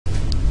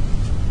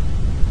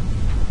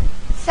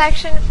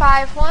Section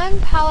 5.1,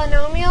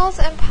 Polynomials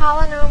and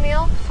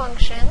Polynomial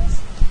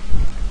Functions.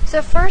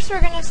 So first we're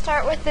going to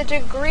start with the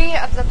degree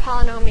of the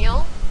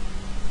polynomial.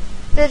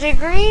 The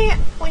degree,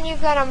 when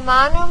you've got a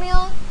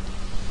monomial,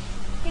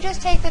 you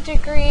just take the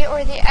degree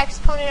or the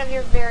exponent of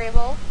your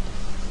variable.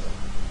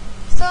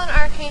 So in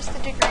our case,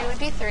 the degree would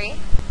be 3.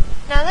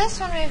 Now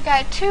this one, we've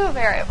got two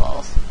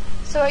variables.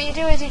 So what you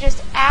do is you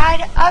just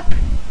add up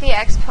the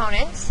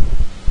exponents.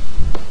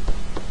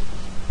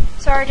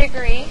 So our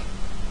degree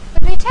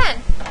would be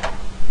 10.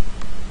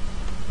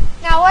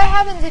 Now what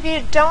happens if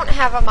you don't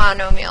have a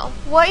monomial?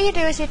 What you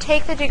do is you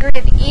take the degree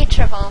of each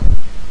of them.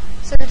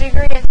 So the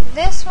degree of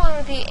this one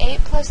would be 8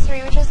 plus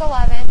 3, which is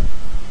 11.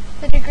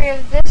 The degree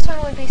of this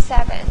one would be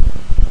 7.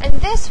 And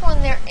this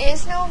one, there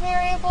is no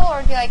variable, or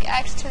it would be like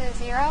x to the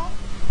 0.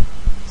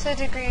 So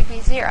the degree would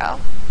be 0.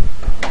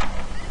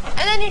 And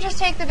then you just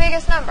take the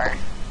biggest number.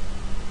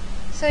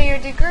 So your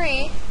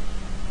degree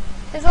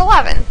is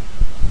 11.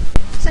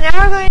 So now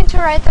we're going to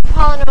write the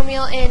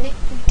polynomial in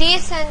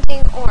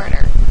descending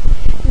order.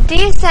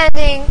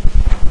 Descending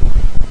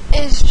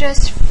is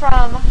just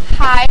from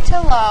high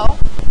to low.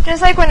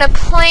 Just like when a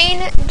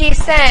plane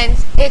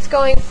descends, it's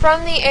going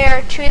from the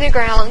air to the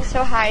ground,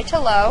 so high to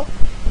low.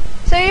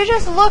 So you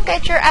just look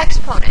at your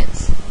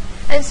exponents.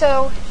 And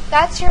so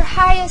that's your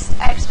highest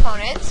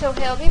exponent, so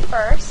he'll be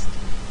first.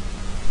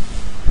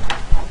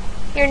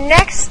 Your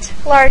next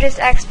largest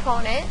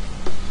exponent,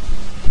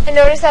 and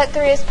notice that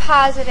 3 is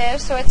positive,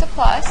 so it's a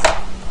plus.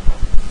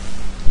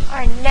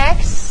 Our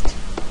next,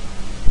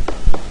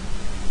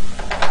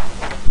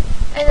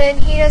 and then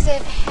he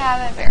doesn't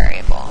have a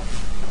variable.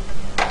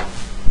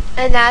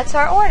 And that's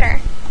our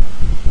order.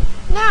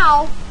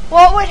 Now,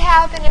 what would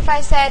happen if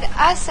I said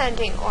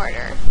ascending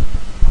order?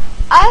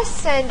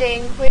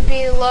 Ascending would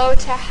be low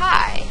to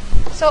high.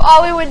 So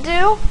all we would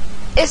do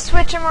is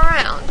switch them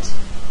around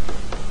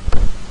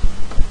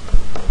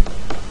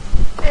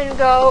and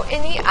go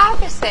in the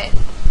opposite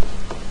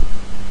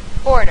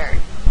order.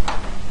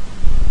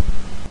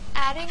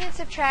 Adding and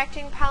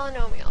subtracting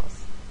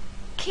polynomials.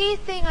 Key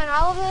thing on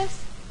all of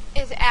this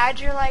is add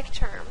your like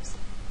terms.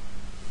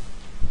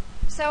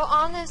 So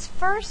on this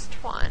first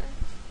one,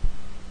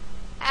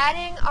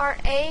 adding our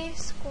a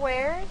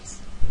squareds,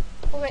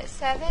 we'll get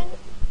 7a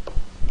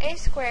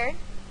squared.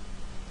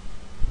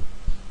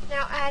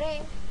 Now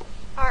adding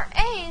our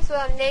a's, we'll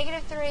have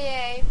negative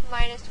 3a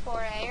minus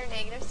 4a, or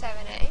negative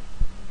 7a.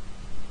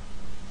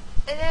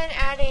 And then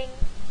adding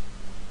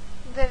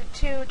the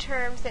two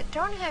terms that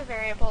don't have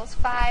variables,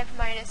 5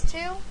 minus 2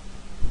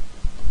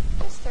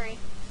 is 3.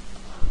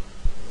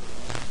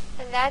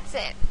 And that's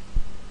it.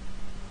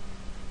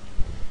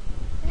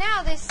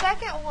 Now the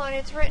second one,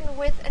 it's written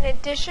with an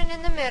addition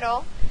in the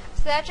middle,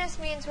 so that just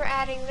means we're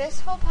adding this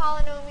whole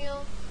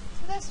polynomial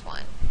to this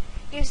one.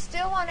 You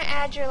still want to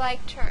add your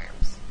like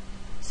terms.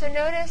 So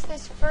notice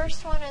this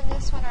first one and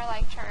this one are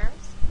like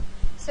terms.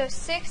 So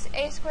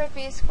 6a squared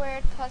b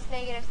squared plus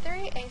negative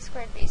 3a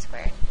squared b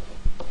squared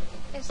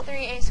is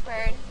 3a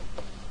squared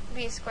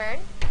b squared.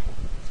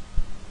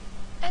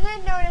 And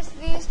then notice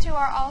these two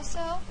are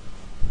also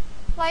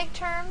like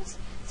terms.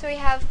 So we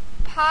have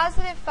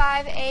positive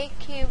 5a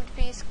cubed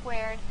b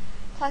squared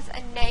plus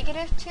a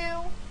negative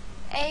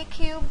 2a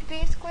cubed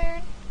b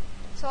squared.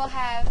 So we'll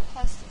have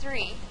plus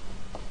 3a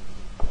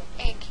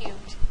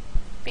cubed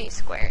b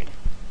squared.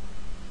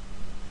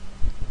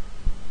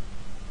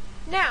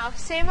 Now,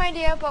 same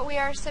idea, but we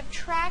are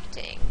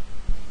subtracting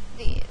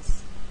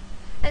these.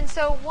 And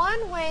so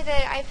one way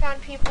that I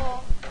found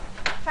people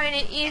find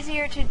it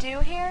easier to do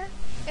here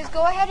is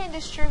go ahead and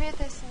distribute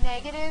this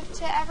negative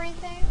to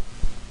everything.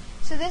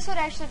 So this would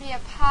actually be a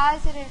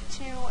positive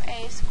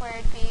 2a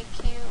squared b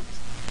cubed.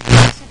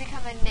 This would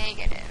become a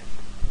negative.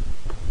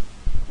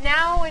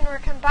 Now when we're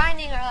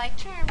combining our like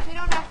terms, we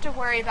don't have to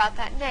worry about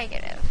that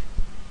negative.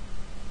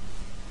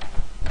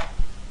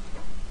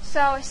 So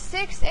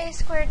 6a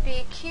squared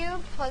b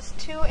cubed plus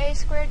 2a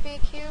squared b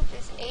cubed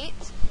is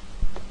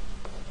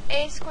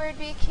 8a squared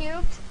b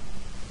cubed.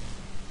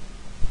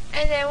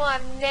 And then we'll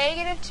have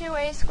negative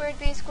 2a squared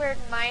b squared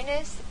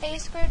minus a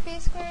squared b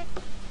squared.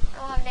 And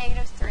we'll have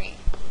negative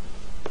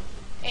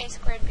 3a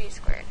squared b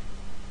squared.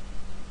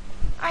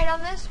 Alright,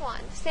 on this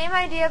one, same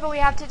idea, but we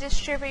have to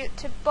distribute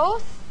to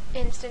both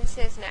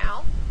instances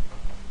now.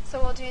 So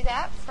we'll do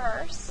that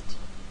first.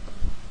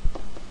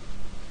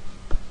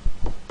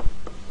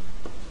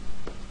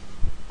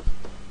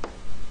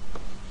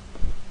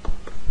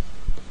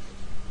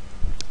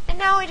 And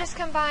now we just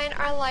combine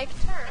our like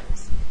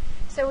terms.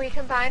 So we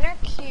combine our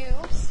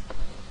cubes.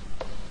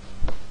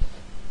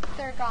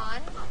 They're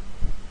gone.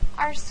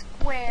 Our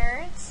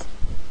squareds.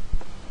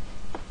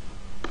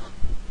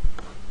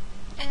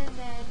 And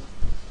then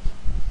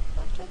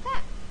left with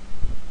that.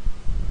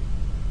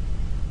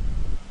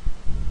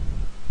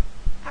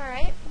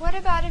 Alright, what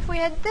about if we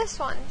had this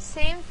one?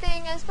 Same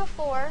thing as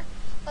before.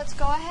 Let's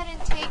go ahead and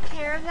take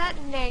care of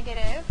that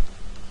negative.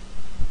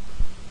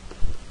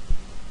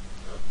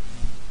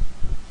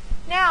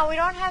 Now, we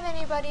don't have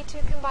anybody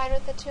to combine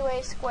with the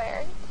 2a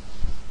squared.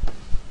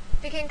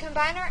 We can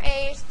combine our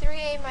a's.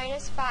 3a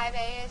minus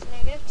 5a is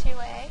negative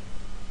 2a.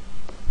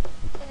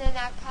 And then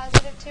that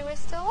positive 2 is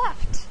still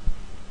left.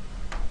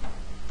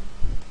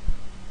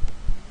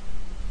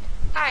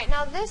 Alright,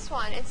 now this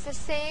one, it's the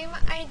same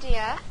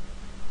idea.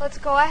 Let's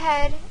go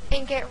ahead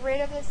and get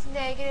rid of this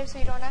negative so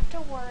you don't have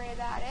to worry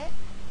about it.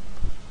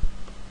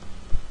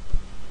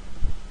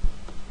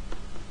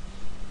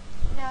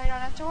 Now you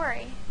don't have to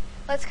worry.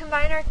 Let's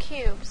combine our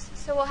cubes.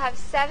 So we'll have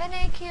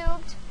 7a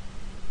cubed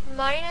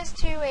minus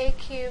 2a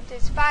cubed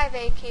is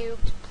 5a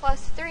cubed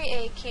plus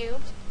 3a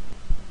cubed,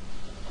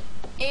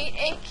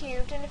 8a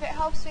cubed, and if it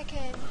helps we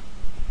can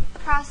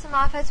cross them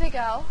off as we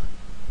go.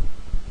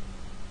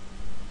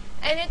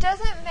 And it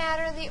doesn't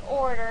matter the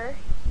order.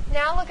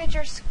 Now look at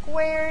your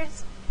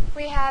squares.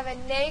 We have a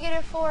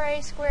negative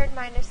 4a squared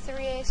minus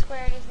 3a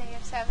squared is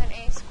negative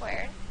 7a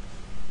squared.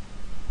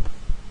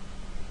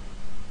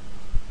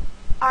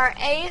 Our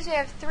a's, we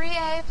have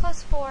 3a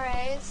plus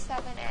 4a is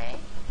 7a.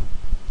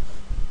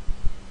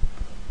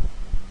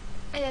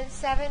 And then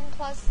 7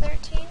 plus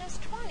 13 is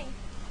 20.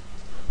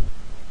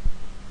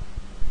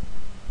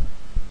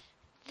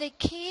 The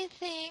key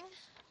thing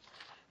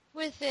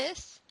with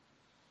this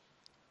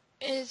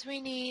is we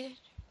need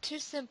to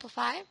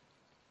simplify.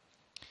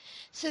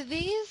 So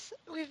these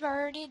we've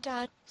already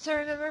done. So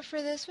remember,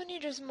 for this one you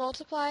just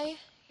multiply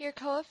your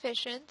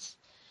coefficients.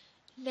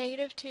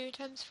 Negative 2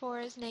 times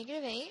 4 is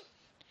negative 8.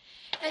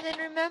 And then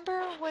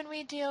remember, when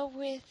we deal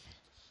with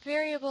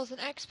variables and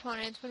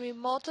exponents, when we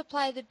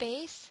multiply the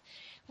base,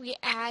 we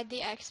add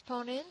the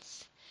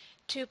exponents.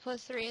 2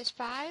 plus 3 is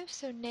 5,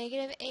 so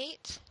negative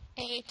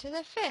 8a to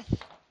the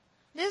 5th.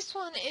 This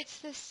one, it's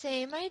the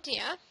same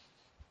idea.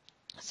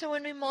 So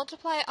when we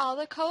multiply all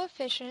the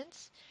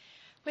coefficients,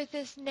 with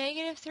this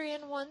negative 3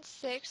 and 1,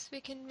 6,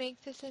 we can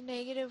make this a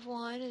negative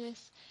 1 and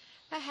this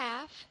a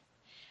half.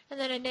 And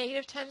then a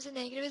negative times a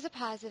negative is a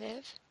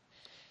positive.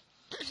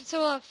 So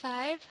we'll have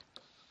 5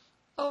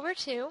 over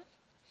 2.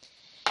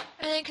 And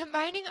then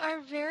combining our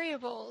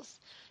variables,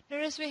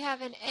 notice we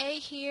have an a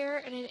here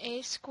and an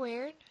a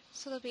squared,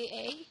 so there'll be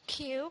a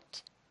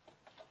cubed.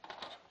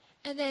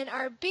 And then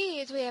our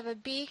b's, we have a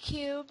b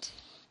cubed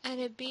and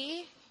a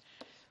b.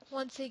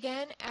 Once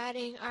again,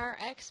 adding our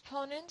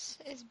exponents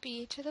is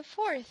b to the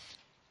 4th.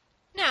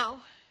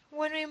 Now,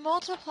 when we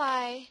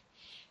multiply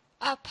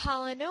a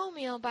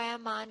polynomial by a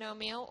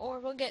monomial, or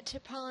we'll get to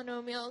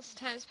polynomials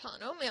times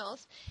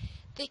polynomials,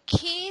 the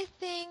key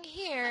thing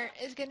here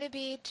is going to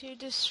be to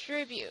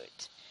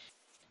distribute.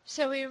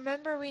 So we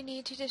remember we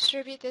need to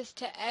distribute this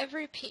to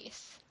every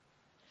piece.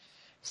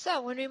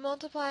 So when we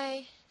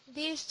multiply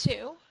these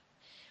two,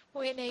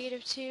 we'll get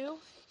negative 2a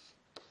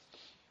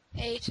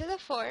to the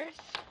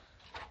 4th.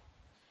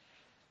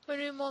 When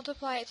we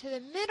multiply it to the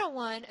middle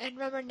one, and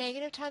remember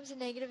negative times a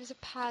negative is a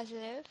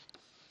positive,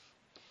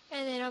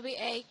 and then it'll be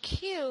a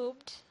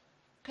cubed,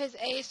 because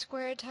a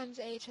squared times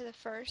a to the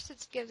 1st,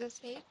 it gives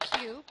us a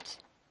cubed.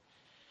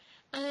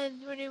 And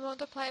then when we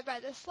multiply it by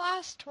this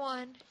last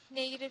one,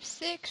 negative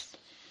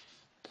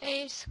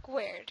 6a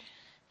squared.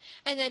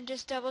 And then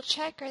just double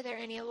check, are there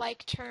any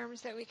like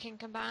terms that we can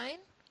combine?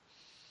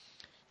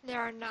 There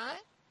are not,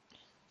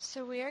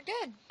 so we are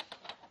good.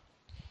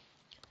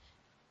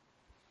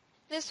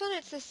 This one,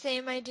 it's the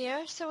same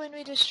idea. So when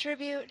we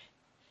distribute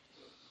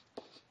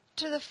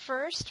to the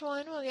first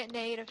one, we'll get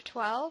negative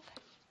 12,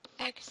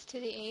 x to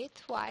the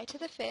 8th, y to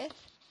the 5th.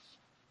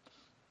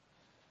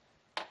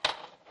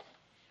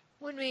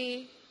 When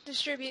we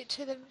distribute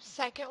to the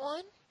second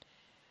one,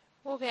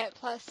 we'll get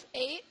plus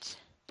 8,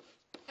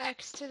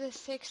 x to the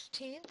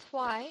 16th,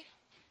 y.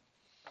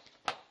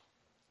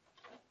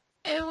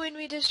 And when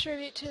we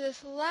distribute to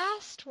this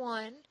last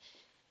one,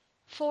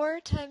 4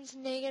 times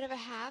negative a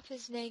half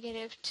is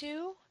negative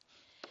 2,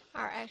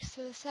 our x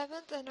to the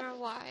 7th, and our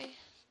y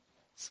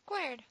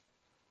squared.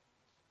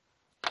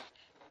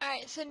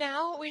 Alright, so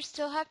now we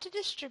still have to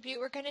distribute.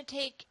 We're going to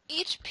take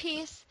each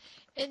piece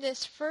in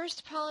this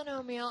first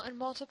polynomial and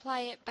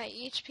multiply it by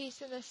each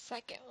piece in the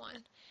second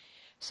one.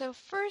 So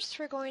first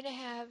we're going to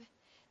have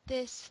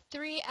this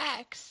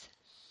 3x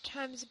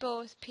times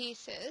both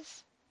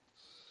pieces.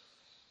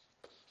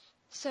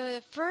 So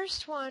the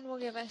first one will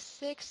give us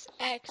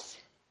 6x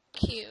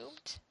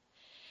cubed,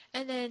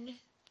 and then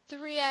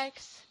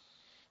 3x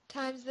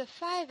times the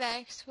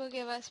 5x will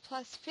give us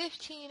plus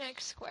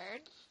 15x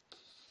squared.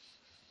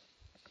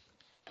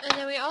 And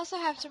then we also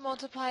have to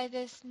multiply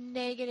this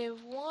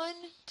negative 1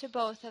 to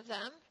both of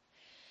them.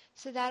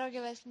 So that'll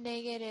give us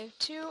negative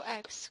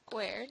 2x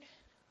squared.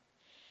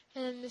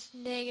 And then this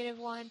negative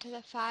 1 to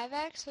the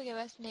 5x will give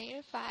us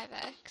negative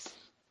 5x.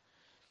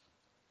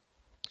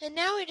 And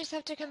now we just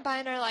have to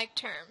combine our like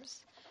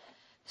terms.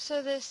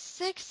 So this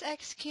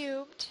 6x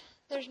cubed,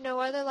 there's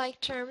no other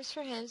like terms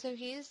for him, so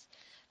he's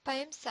by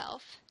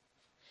himself.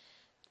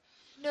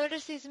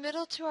 Notice these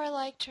middle two are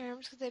like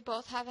terms because they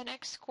both have an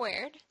x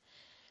squared.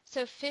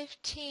 So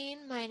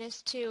 15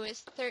 minus 2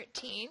 is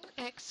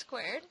 13x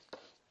squared.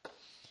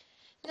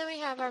 And then we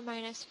have our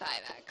minus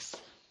 5x.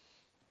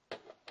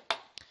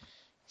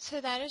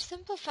 So that is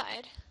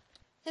simplified.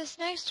 This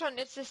next one,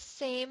 it's the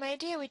same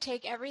idea. We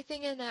take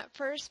everything in that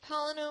first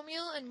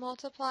polynomial and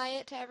multiply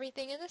it to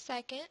everything in the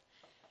second.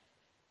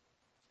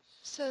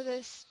 So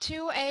this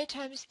 2a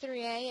times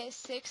 3a is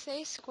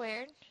 6a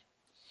squared.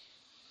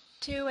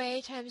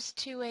 2a times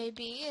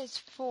 2ab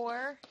is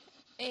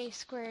 4a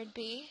squared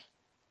b.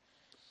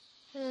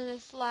 And then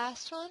this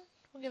last one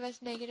will give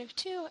us negative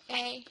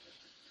 2ab.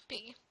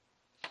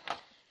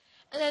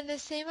 And then the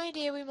same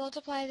idea, we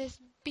multiply this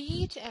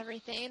b to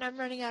everything. And I'm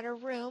running out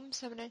of room,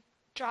 so I'm going to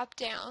drop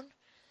down.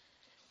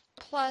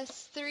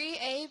 Plus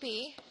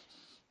 3ab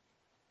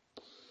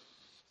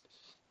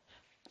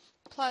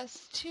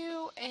plus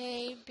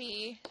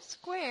 2ab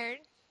squared.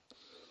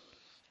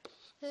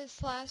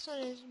 This last one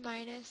is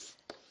minus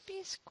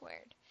b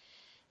squared.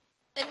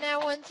 And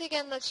now once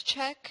again, let's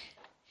check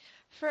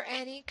for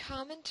any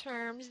common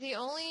terms. The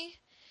only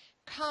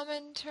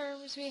common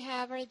terms we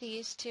have are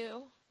these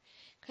two,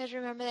 because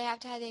remember they have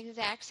to have the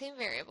exact same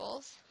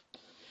variables.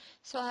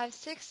 So I'll have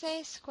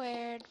 6a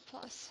squared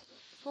plus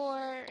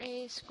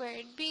 4a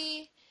squared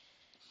b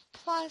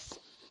plus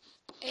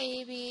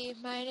ab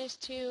minus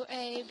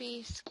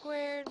 2ab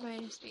squared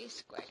minus b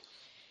squared.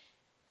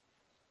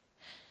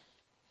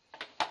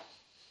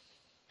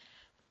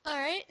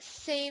 Alright,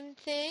 same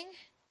thing.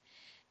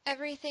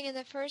 Everything in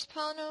the first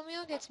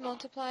polynomial gets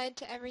multiplied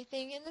to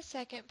everything in the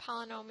second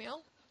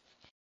polynomial.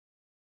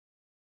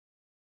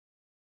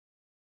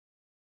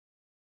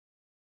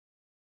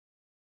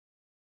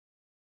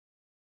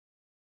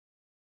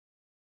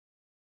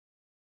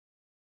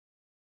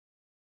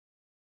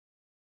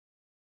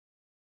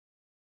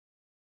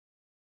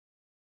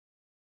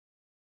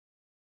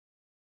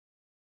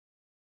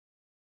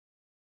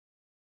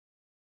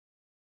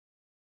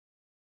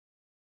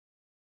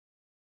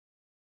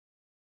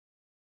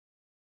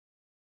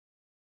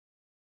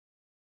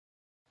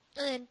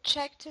 And then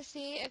check to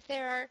see if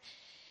there are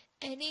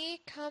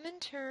any common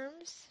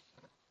terms.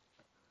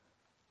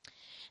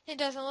 It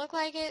doesn't look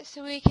like it,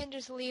 so we can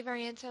just leave our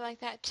answer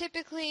like that.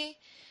 Typically,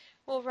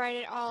 we'll write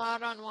it all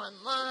out on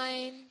one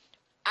line.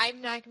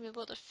 I'm not going to be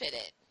able to fit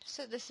it,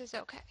 so this is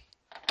okay.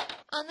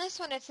 On this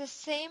one, it's the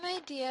same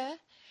idea,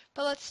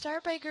 but let's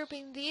start by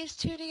grouping these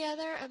two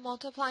together and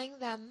multiplying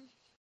them.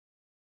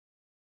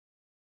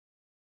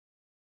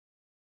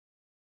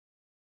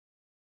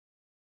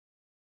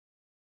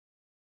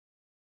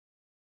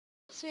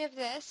 So we have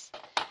this,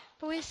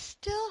 but we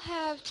still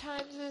have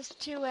times this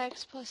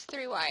 2x plus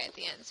 3y at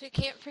the end, so we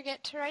can't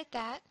forget to write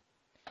that.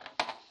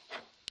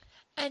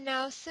 And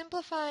now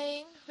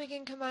simplifying, we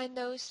can combine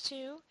those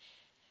two,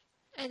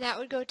 and that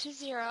would go to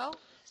 0.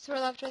 So we're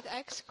left with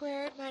x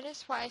squared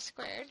minus y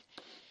squared,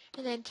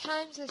 and then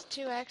times this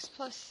 2x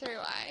plus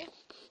 3y.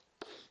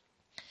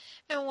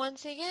 And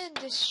once again,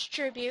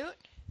 distribute.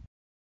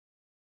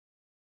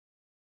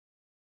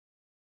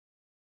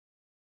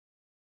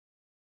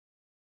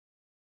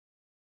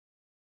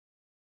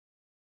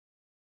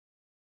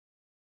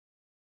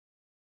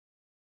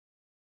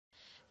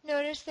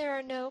 Notice there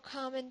are no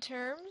common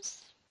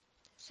terms,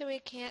 so we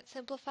can't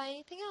simplify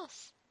anything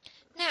else.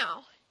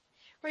 Now,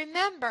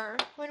 remember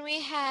when we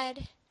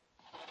had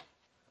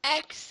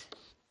x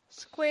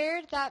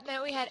squared, that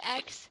meant we had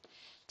x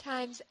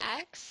times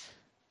x.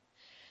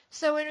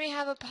 So when we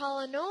have a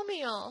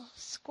polynomial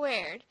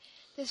squared,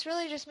 this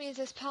really just means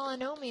this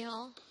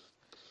polynomial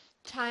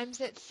times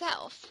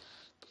itself.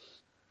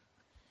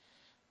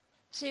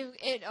 So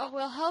it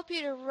will help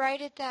you to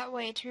write it that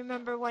way to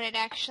remember what it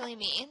actually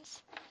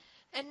means.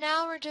 And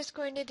now we're just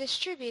going to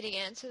distribute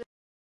again. So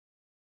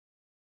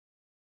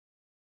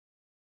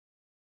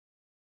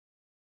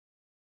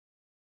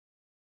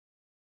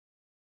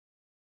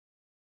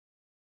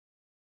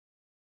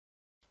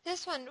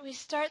this one, we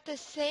start the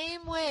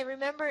same way.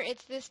 Remember,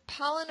 it's this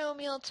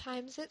polynomial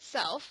times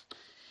itself.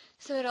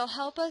 So it'll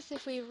help us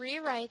if we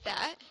rewrite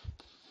that.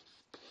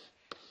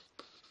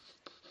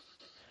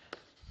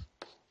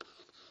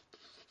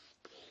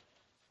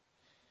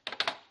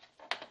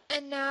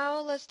 And now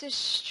let's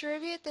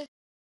distribute this.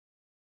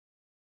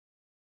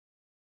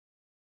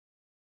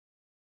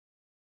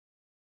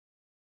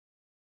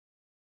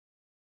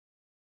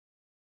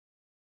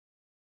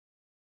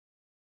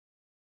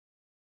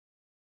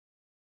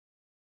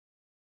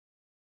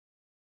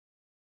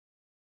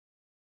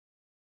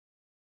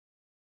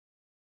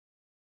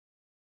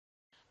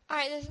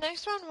 Alright, this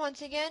next one,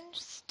 once again,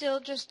 still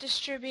just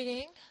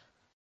distributing.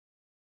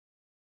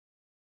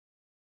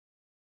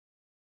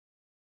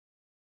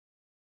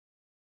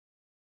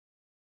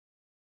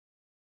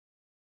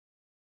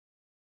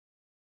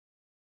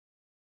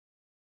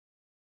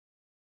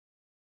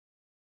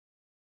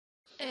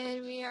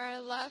 And we are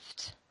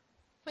left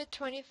with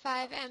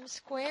 25m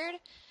squared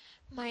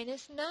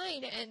minus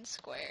 9n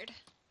squared.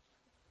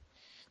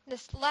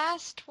 This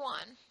last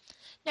one.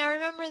 Now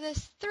remember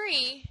this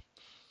 3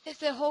 is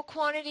the whole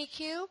quantity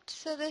cubed,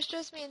 so this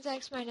just means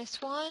x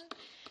minus 1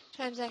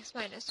 times x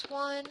minus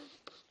 1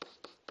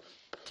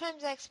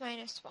 times x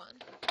minus 1.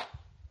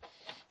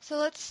 So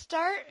let's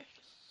start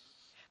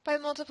by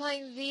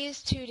multiplying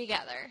these two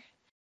together.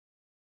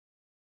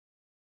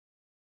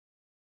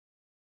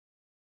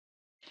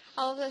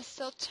 All of this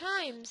still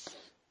times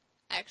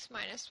x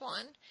minus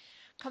 1.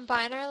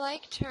 Combine our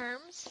like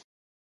terms.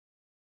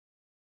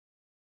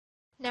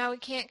 Now we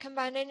can't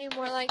combine any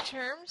more like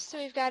terms, so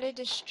we've got to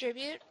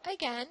distribute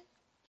again.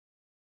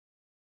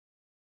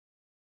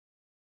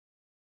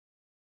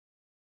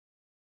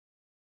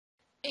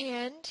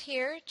 And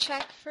here,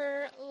 check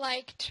for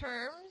like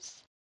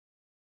terms.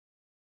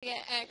 We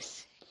get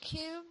x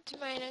cubed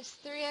minus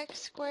 3x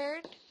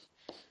squared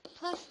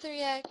plus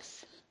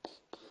 3x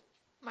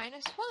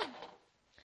minus 1.